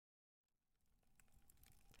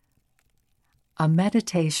A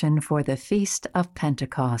meditation for the Feast of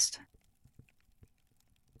Pentecost.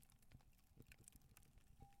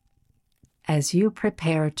 As you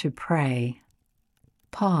prepare to pray,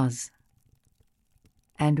 pause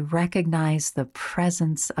and recognize the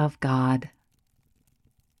presence of God.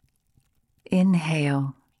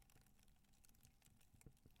 Inhale,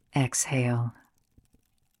 exhale.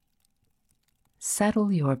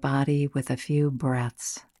 Settle your body with a few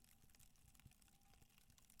breaths.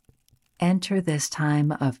 Enter this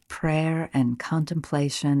time of prayer and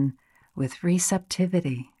contemplation with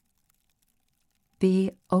receptivity.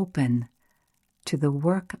 Be open to the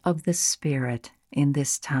work of the Spirit in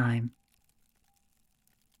this time.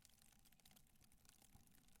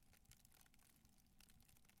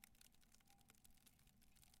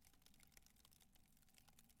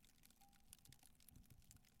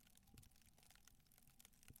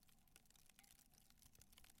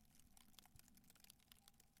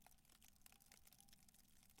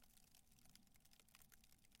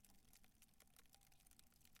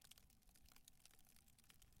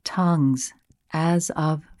 Tongues as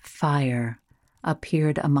of fire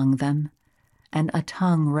appeared among them, and a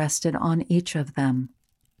tongue rested on each of them.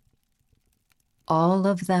 All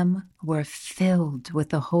of them were filled with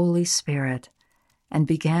the Holy Spirit and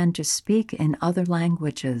began to speak in other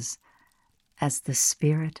languages as the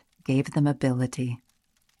Spirit gave them ability.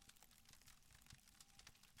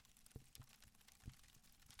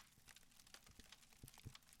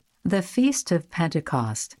 The Feast of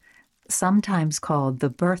Pentecost, sometimes called the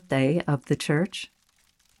birthday of the Church,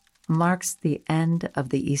 marks the end of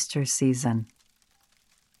the Easter season.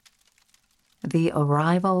 The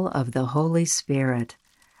arrival of the Holy Spirit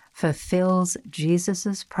fulfills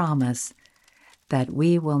Jesus' promise that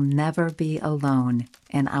we will never be alone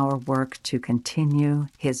in our work to continue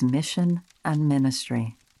His mission and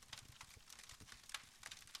ministry.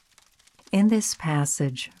 In this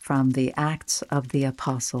passage from the Acts of the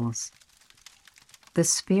Apostles, the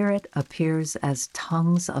Spirit appears as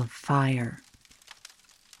tongues of fire.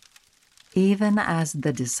 Even as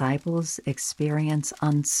the disciples experience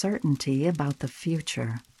uncertainty about the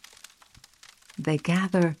future, they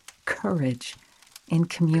gather courage in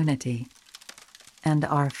community and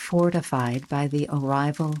are fortified by the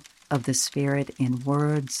arrival of the Spirit in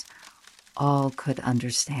words all could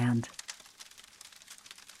understand.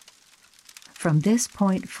 From this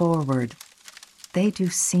point forward, they do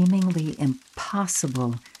seemingly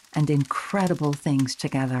impossible and incredible things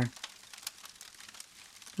together.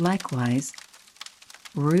 Likewise,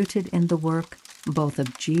 rooted in the work both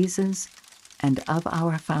of Jesus and of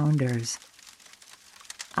our founders,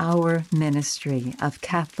 our ministry of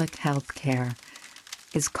Catholic healthcare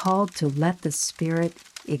is called to let the Spirit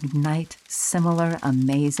ignite similar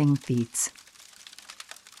amazing feats.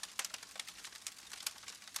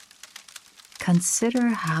 Consider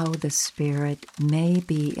how the Spirit may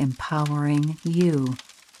be empowering you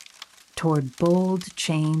toward bold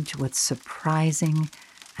change with surprising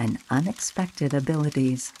and unexpected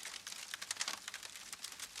abilities.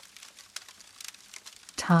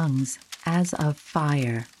 Tongues as of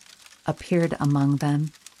fire appeared among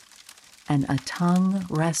them, and a tongue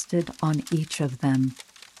rested on each of them.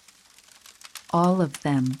 All of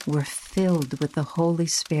them were filled with the Holy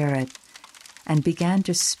Spirit and began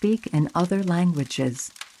to speak in other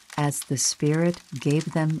languages as the Spirit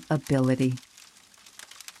gave them ability.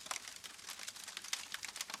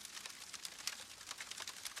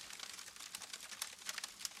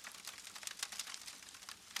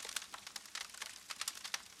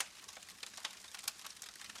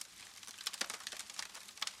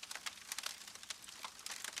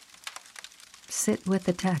 Sit with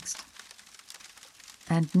the text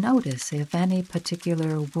and notice if any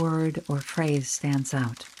particular word or phrase stands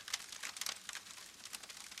out.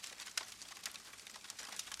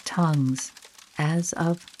 Tongues as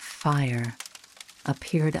of fire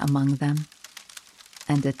appeared among them,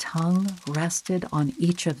 and a tongue rested on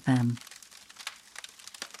each of them.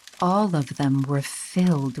 All of them were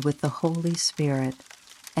filled with the Holy Spirit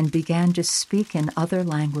and began to speak in other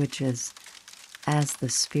languages as the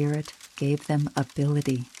Spirit gave them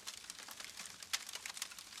ability.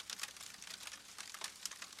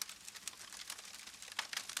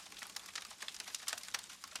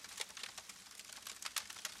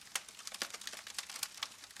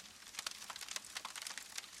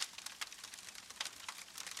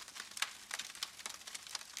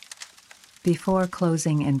 Before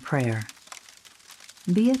closing in prayer,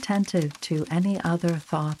 be attentive to any other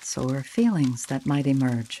thoughts or feelings that might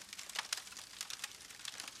emerge.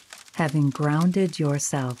 Having grounded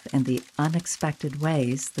yourself in the unexpected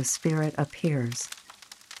ways the Spirit appears,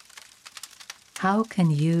 How can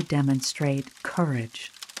you demonstrate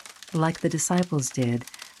courage, like the disciples did,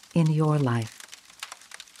 in your life?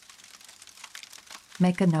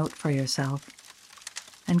 Make a note for yourself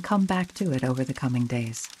and come back to it over the coming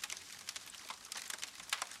days.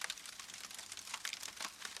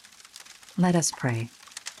 Let us pray.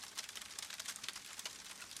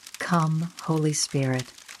 Come, Holy Spirit,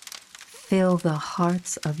 fill the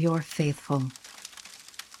hearts of your faithful.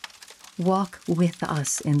 Walk with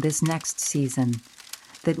us in this next season,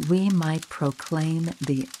 that we might proclaim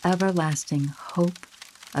the everlasting hope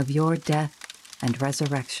of your death and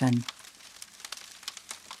resurrection,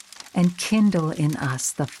 and kindle in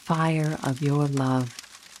us the fire of your love,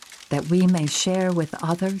 that we may share with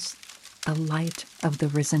others the light of the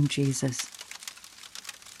risen Jesus.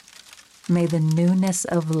 May the newness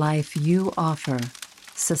of life you offer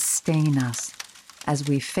sustain us as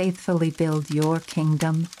we faithfully build your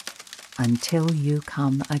kingdom until you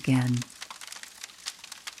come again.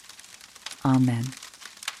 Amen.